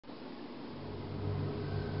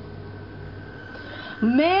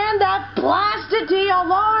Man, that blasted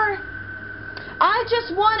DLR! I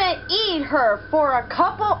just want to eat her for a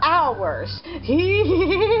couple hours.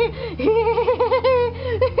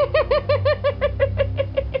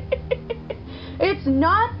 It's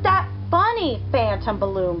not that funny, Phantom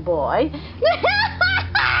Balloon Boy.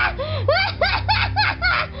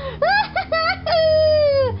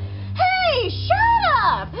 Hey, shut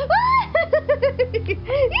up!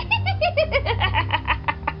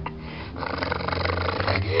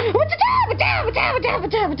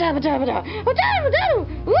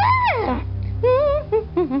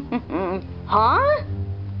 Huh?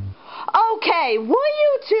 Okay, will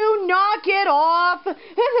you two knock it off?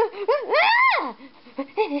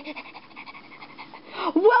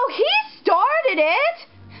 Well, he started it.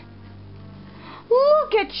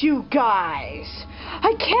 Look at you guys.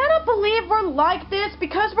 I cannot believe we're like this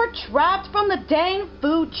because we're trapped from the dang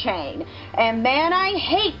food chain. And man, I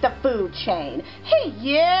hate the food chain. Hey,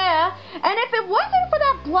 yeah. And if it wasn't for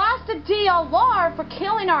that blasted DLR for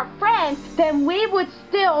killing our friends, then we would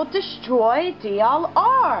still destroy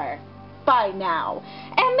DLR by now.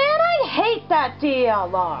 And man, I hate that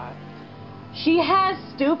DLR. She has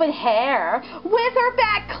stupid hair with her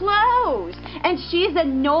back closed, and she's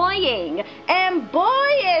annoying, and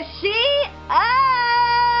boy is she ugly.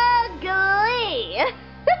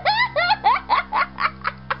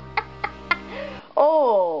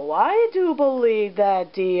 Oh, I do believe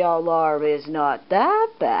that DLR is not that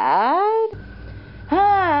bad.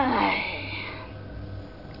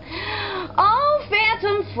 Oh,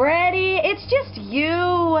 Phantom Freddy, it's just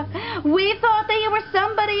you. We thought that you were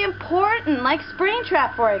somebody important, like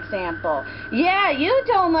Springtrap, for example. Yeah, you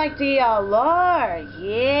don't like DLR.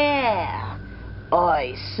 Yeah.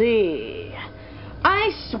 I see.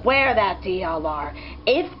 I swear that DLR.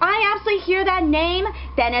 If I absolutely hear that name,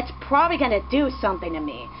 then it's probably gonna do something to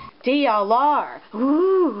me. DLR.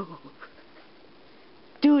 Ooh.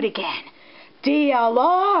 Do it again.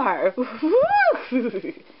 DLR.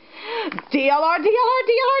 Ooh. DLR, DLR,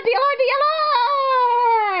 DLR, DLR,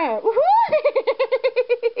 DLR!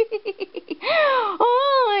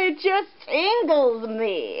 Oh, it just tingles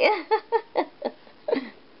me.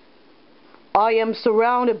 I am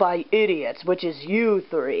surrounded by idiots, which is you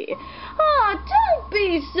three. Oh, don't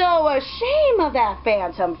be so ashamed of that,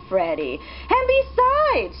 Phantom Freddy. And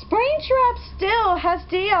besides, Springtrap still has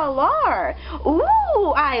DLR.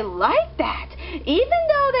 Ooh, I like that. Even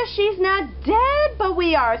though that she's not dead, but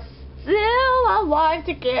we are still alive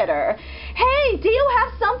to get her. Hey, do you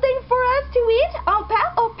have something for us to eat? Oh,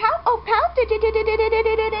 pal, oh, pal, oh, pal.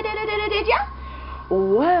 Yeah?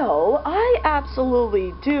 Well, I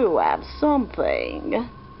absolutely do have something.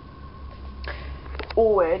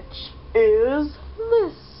 Which is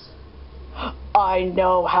this. I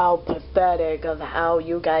know how pathetic of how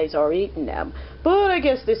you guys are eating them, but I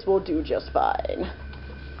guess this will do just fine.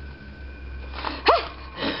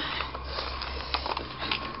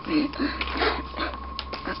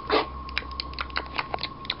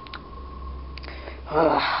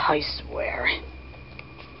 I swear.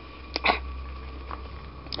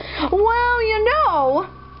 Well, you know,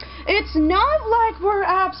 it's not like we're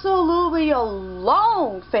absolutely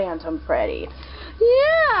alone, Phantom Freddy.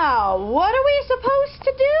 Yeah, what are we supposed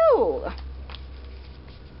to do?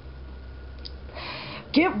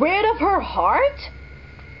 Get rid of her heart?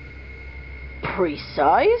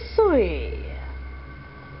 Precisely.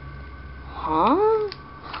 Huh?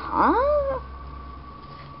 Huh?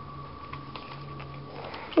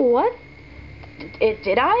 What?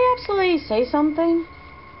 Did I absolutely say something?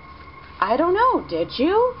 I don't know, did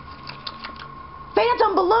you?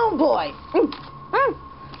 Phantom Balloon Boy!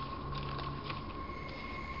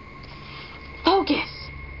 Focus!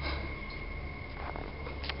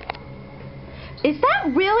 Is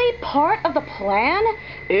that really part of the plan?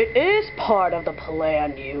 It is part of the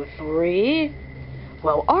plan, you three.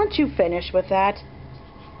 Well, aren't you finished with that?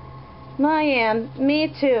 I am. Me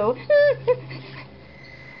too.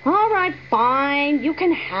 Alright, fine. You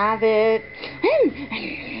can have it.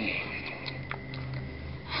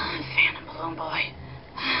 Phantom Balloon Boy.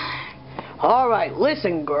 Alright,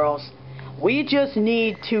 listen, girls. We just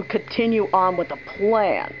need to continue on with the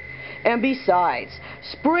plan. And besides,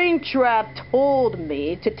 Springtrap told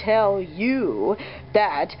me to tell you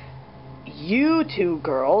that you two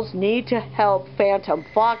girls need to help Phantom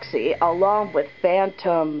Foxy along with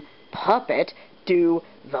Phantom Puppet do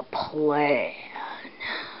the plan.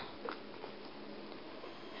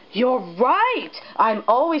 You're right! I'm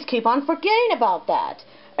always keep on forgetting about that.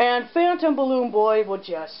 And Phantom Balloon Boy will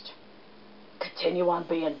just continue on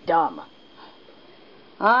being dumb.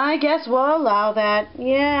 I guess we'll allow that.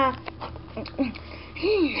 Yeah.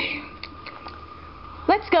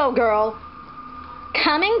 Let's go, girl.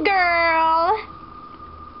 Coming, girl.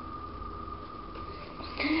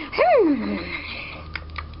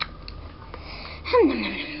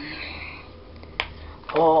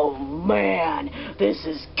 Oh, man. This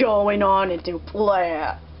is going on into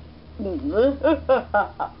plan.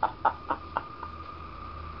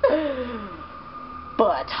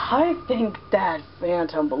 But I think that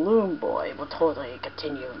Phantom Balloon Boy will totally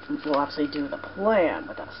continue, will actually do the plan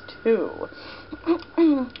with us too.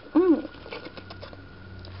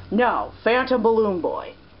 Now, Phantom Balloon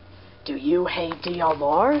Boy, do you hate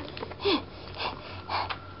DLR?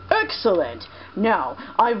 Excellent. Now,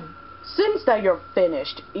 since that you're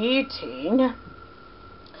finished eating,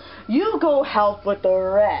 you go help with the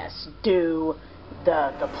rest do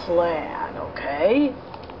the plan, okay?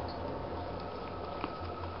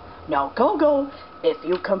 Now go. If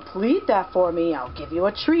you complete that for me, I'll give you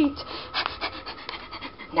a treat.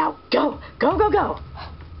 Now go.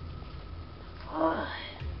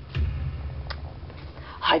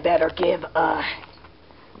 I better give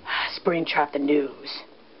Springtrap the news.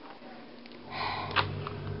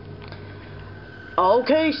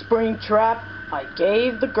 Okay, Springtrap, I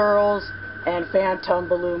gave the girls and Phantom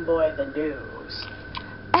Balloon Boy the news.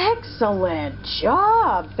 Excellent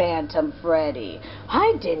job, Phantom Freddy.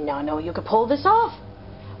 I did not know you could pull this off.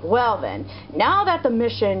 Well then, now that the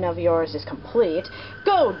mission of yours is complete,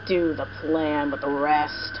 go do the plan with the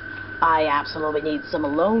rest. I absolutely need some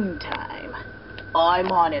alone time.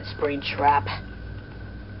 I'm on it, Springtrap.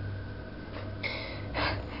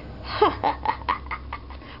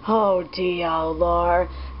 Oh, DLR,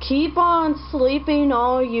 keep on sleeping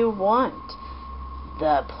all you want.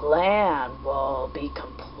 The plan will be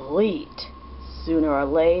complete sooner or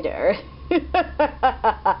later.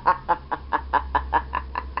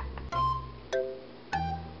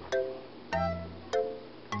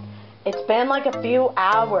 It's been like a few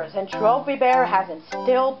hours and Trophy Bear hasn't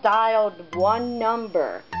still dialed one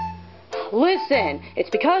number. Listen, it's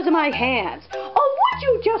because of my hands. Oh, would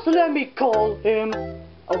you just let me call him?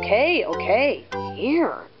 Okay,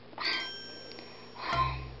 here.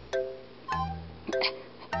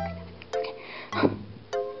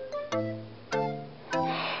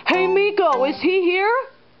 Hey, Miko, is he here?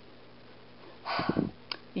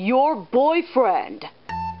 Your boyfriend.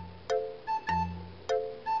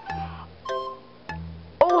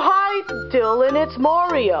 Oh, hi, Dylan, it's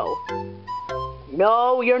Mario.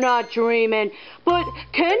 No, you're not dreaming. But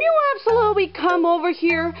can you absolutely come over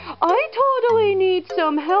here? I totally need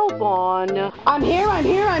some help on. I'm here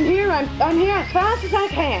as fast as I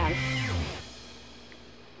can.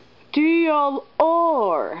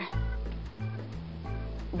 DLR.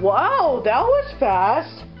 Wow, that was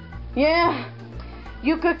fast. Yeah,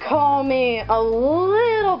 you could call me a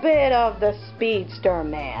little bit of the speedster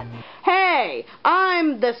man. Hey,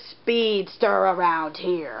 I'm the speedster around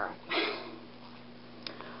here.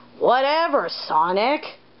 Whatever,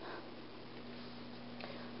 Sonic.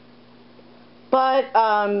 But,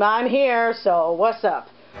 I'm here, so what's up?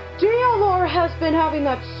 DLR has been having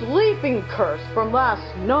that sleeping curse from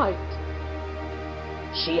last night.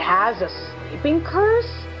 She has a sleeping curse?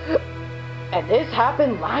 And this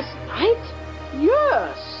happened last night?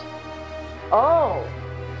 Yes. Oh,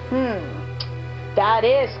 that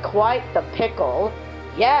is quite the pickle.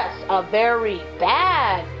 Yes, a very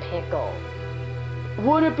bad pickle.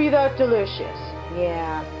 Would it be that delicious?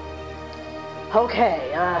 Yeah.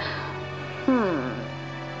 Okay,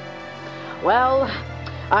 Well,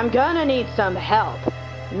 I'm gonna need some help.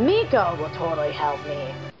 Miko will totally help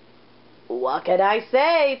me. What can I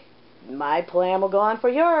say? My plan will go on for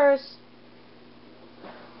yours.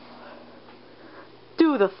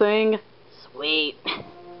 Do the thing. Sweet.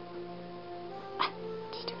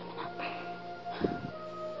 Just do it now.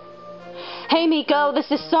 Hey, Miko, this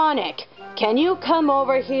is Sonic. Can you come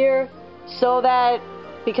over here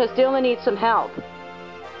because Dylan needs some help?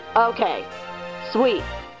 Okay, sweet.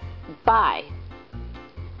 Bye.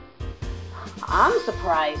 I'm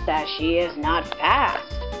surprised that she is not fast.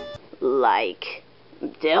 Like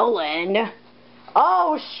Dylan.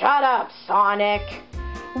 Oh, shut up, Sonic.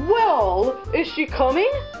 Well, is she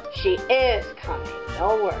coming? She is coming,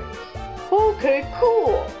 no worries. Okay,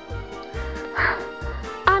 cool.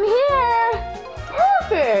 I'm here.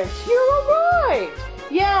 Perfect! You arrived!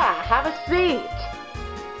 Yeah, have a seat.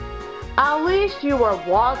 At least you were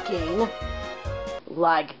walking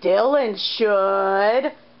like Dylan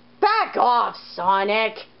should. Back off,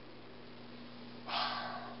 Sonic.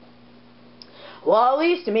 Well, at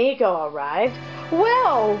least Miko arrived.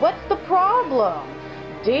 Well, what's the problem?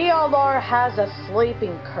 DLR has a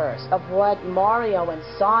sleeping curse of what Mario and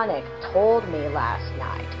Sonic told me last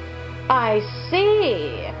night. I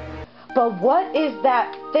see. But what is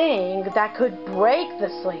that thing that could break the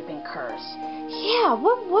sleeping curse? Yeah,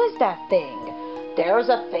 what was that thing? There's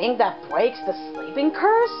a thing that breaks the sleeping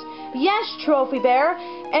curse? Yes, Trophy Bear.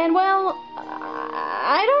 And well,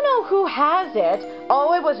 I don't know who has it.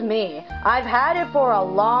 Oh, it was me. I've had it for a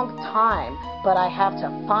long time, but I have to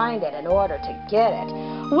find it in order to get it.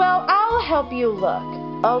 Well, I'll help you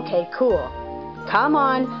look. Okay, cool. Come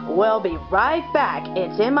on, we'll be right back.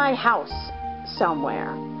 It's in my house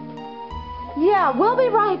somewhere. Yeah, we'll be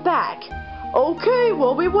right back. Okay,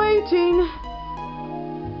 we'll be waiting.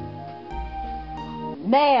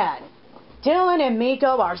 Man, Dylan and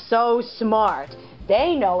Miko are so smart.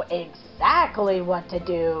 They know exactly what to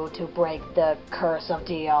do to break the curse of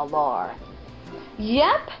DLR.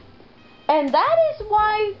 Yep, and that is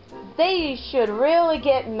why they should really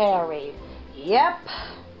get married. Yep.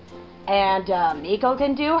 And Miko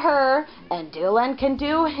can do her, and Dylan can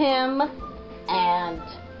do him, and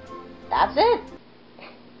that's it.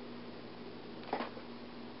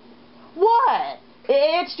 What?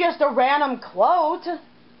 It's just a random quote.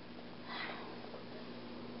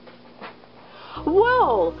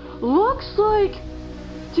 Well, looks like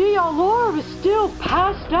DLR is still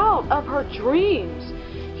passed out of her dreams.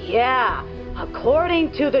 Yeah,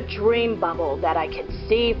 according to the dream bubble that I can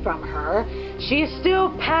see from her, she is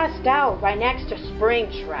still passed out right next to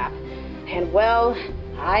Springtrap. And well,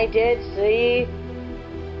 I did see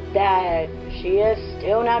that she is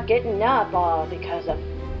still not getting up because of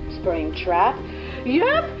Springtrap.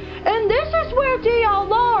 Yep, and this is where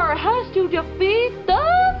DLR has to defeat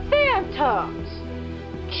the Phantoms.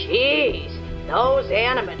 Jeez, those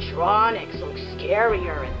animatronics look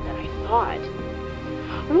scarier than I thought.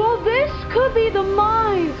 Well, this could be the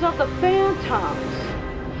minds of the Phantoms.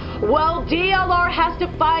 Well, DLR has to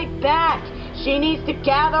fight back. She needs to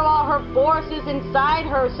gather all her forces inside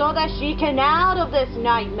her so that she can out of this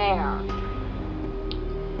nightmare.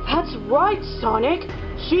 That's right, Sonic.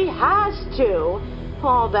 She has to.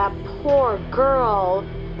 Oh, that poor girl.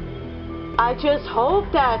 I just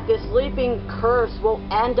hope that this sleeping curse will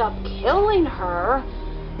end up killing her.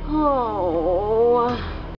 Oh.